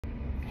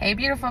Hey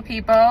beautiful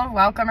people,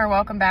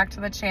 welcome back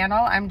to the channel.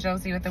 I'm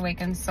Josie with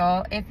Awakened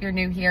Soul. If you're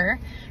new here,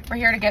 we're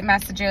here to get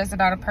messages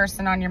about a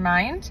person on your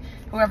mind,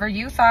 whoever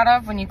you thought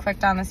of when you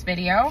clicked on this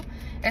video.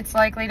 It's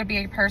likely to be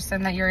a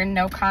person that you're in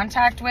no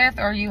contact with,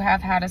 or you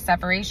have had a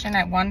separation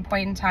at one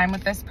point in time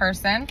with this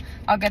person.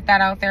 I'll get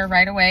that out there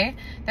right away.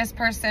 This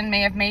person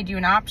may have made you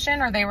an option,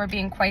 or they were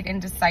being quite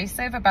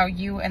indecisive about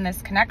you and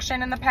this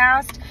connection in the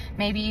past,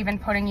 maybe even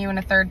putting you in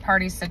a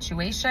third-party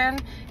situation,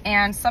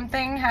 and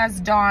something has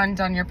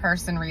dawned on your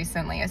person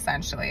recently,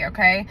 essentially,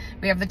 okay?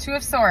 We have the Two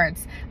of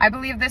Swords. I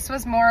believe this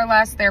was more or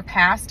less their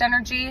past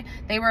energy.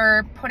 They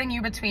were putting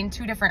you between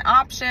two different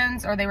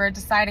options, or they were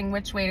deciding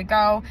which way to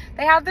go.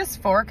 They had this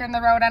fork in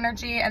the road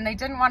energy, and they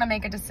didn't want to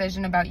make a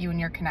decision about you and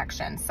your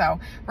connection. So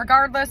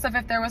regardless of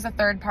if there was a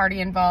third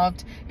party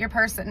involved, your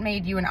person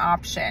made you an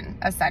option,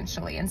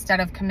 essentially, instead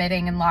of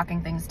committing and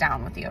locking things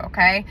down with you,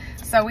 okay?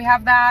 So we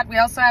have that. We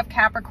also have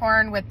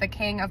Capricorn with the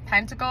King of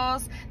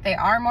Pentacles. They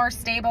are more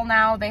stable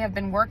now. They have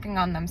been working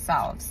on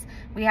themselves.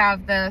 We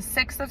have the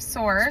Six of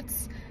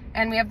Swords,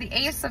 and we have the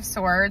Ace of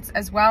Swords,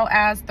 as well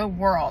as the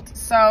World.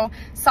 So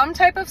some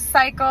type of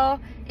cycle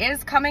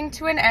is coming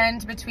to an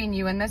end between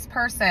you and this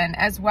person,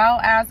 as well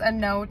as a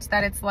note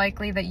that it's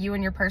likely that you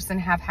and your person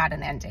have had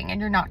an ending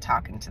and you're not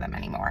talking to them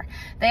anymore.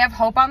 They have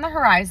hope on the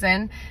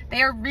horizon.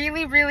 They are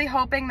really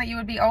hoping that you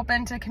would be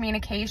open to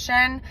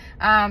communication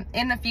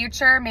in the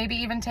future, maybe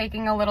even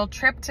taking a little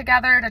trip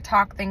together to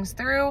talk things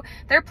through.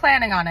 They're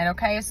planning on it,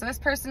 okay? So this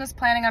person is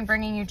planning on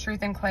bringing you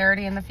truth and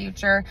clarity in the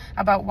future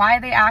about why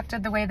they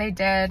acted the way they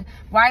did,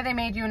 why they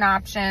made you an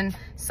option,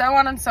 so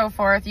on and so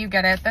forth. You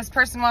get it. This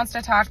person wants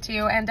to talk to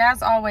you, and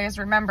as always,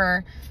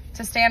 remember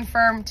to stand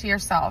firm to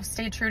yourself.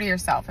 Stay true to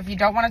yourself. If you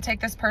don't want to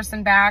take this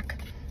person back,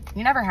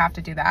 you never have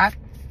to do that.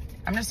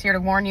 I'm just here to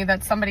warn you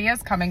that somebody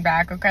is coming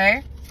back,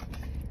 okay?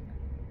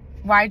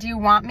 Why do you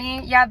want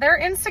me? Yeah, their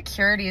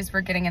insecurities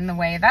were getting in the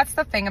way. That's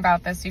the thing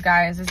about this, you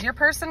guys, is your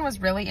person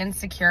was really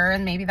insecure,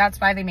 and maybe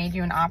that's why they made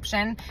you an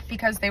option,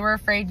 because they were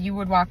afraid you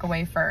would walk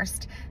away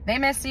first. They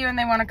miss you and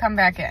they want to come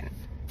back in,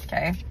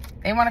 okay?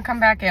 They want to come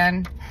back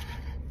in.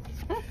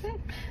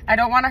 I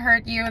don't want to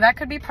hurt you. That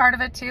could be part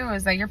of it too,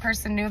 is that your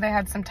person knew they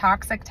had some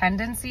toxic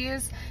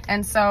tendencies,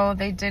 and so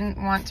they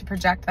didn't want to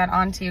project that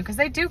onto you, because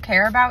they do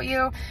care about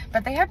you,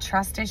 but they had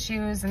trust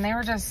issues, and they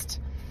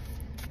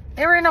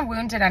were in a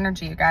wounded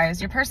energy, you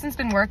guys. Your person's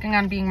been working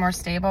on being more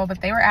stable,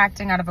 but they were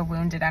acting out of a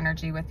wounded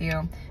energy with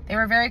you. They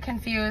were very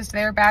confused.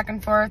 They were back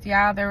and forth.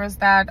 Yeah, there was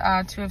that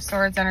Two of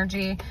Swords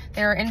energy.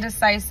 They were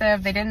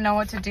indecisive. They didn't know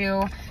what to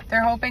do.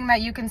 They're hoping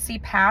that you can see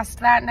past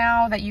that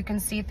now, that you can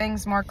see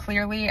things more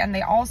clearly, and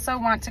they also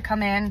want to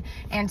come in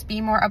and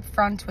be more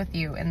upfront with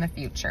you in the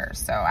future.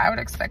 So I would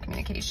expect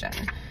communication.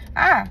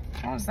 What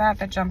was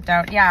that jumped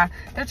out? Yeah,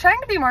 they're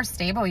trying to be more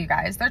stable, you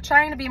guys. They're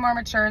trying to be more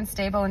mature and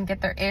stable and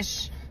get their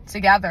ish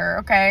together,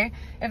 okay?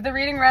 If the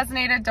reading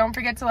resonated, don't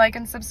forget to like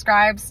and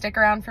subscribe. Stick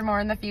around for more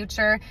in the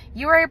future.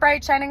 You are a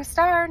bright shining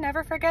star.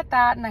 Never forget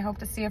that, and I hope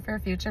to see you for a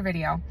future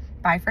video.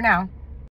 Bye for now.